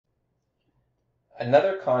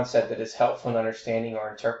Another concept that is helpful in understanding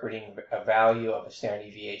or interpreting a value of a standard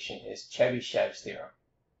deviation is Chebyshev's theorem.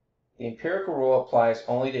 The empirical rule applies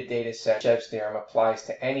only to data sets. Chebyshev's theorem applies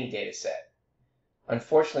to any data set.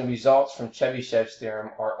 Unfortunately, results from Chebyshev's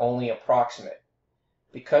theorem are only approximate.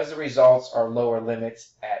 Because the results are lower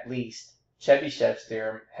limits, at least, Chebyshev's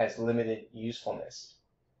theorem has limited usefulness.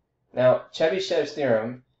 Now, Chebyshev's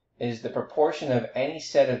theorem is the proportion of any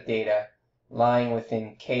set of data lying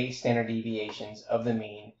within k standard deviations of the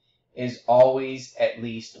mean is always at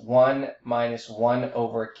least 1 minus 1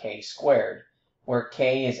 over k squared, where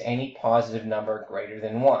k is any positive number greater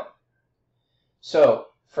than 1. So,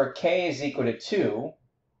 for k is equal to 2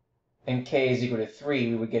 and k is equal to 3,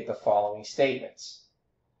 we would get the following statements.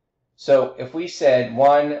 So, if we said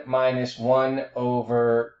 1 minus 1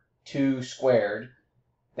 over 2 squared,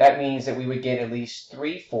 that means that we would get at least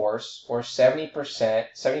 3/4 or 70%,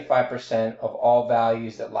 75% of all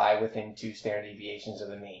values that lie within 2 standard deviations of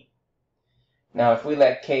the mean. Now, if we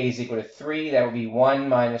let k is equal to 3, that would be 1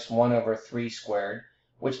 minus 1 over 3 squared,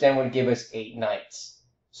 which then would give us 8/9.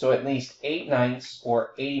 So at least 8/9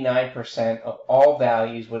 or 89% of all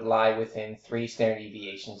values would lie within 3 standard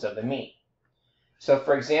deviations of the mean. So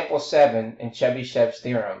for example 7 in Chebyshev's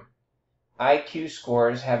theorem, IQ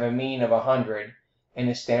scores have a mean of 100 and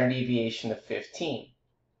a standard deviation of 15.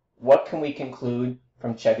 What can we conclude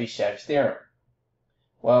from Chebyshev's theorem?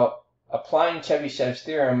 Well, applying Chebyshev's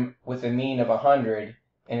theorem with a mean of 100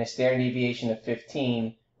 and a standard deviation of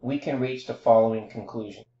 15, we can reach the following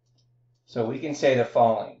conclusion. So we can say the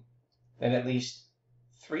following, that at least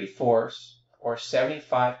 3/4 or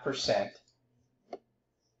 75%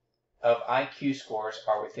 of IQ scores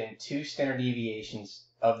are within 2 standard deviations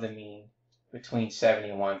of the mean between 70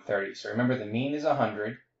 and 130. So remember, the mean is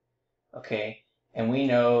 100, okay, and we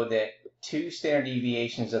know that 2 standard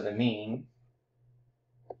deviations of the mean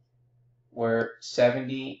were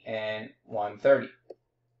 70 and 130.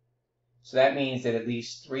 So that means that at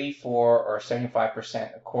least 3, 4, or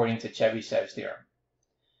 75% according to Chebyshev's theorem.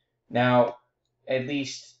 Now, at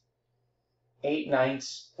least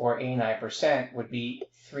 8/9 or 89% would be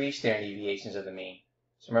 3 standard deviations of the mean.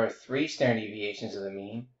 So remember, 3 standard deviations of the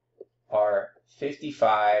mean are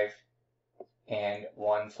 55 and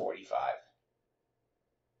 145.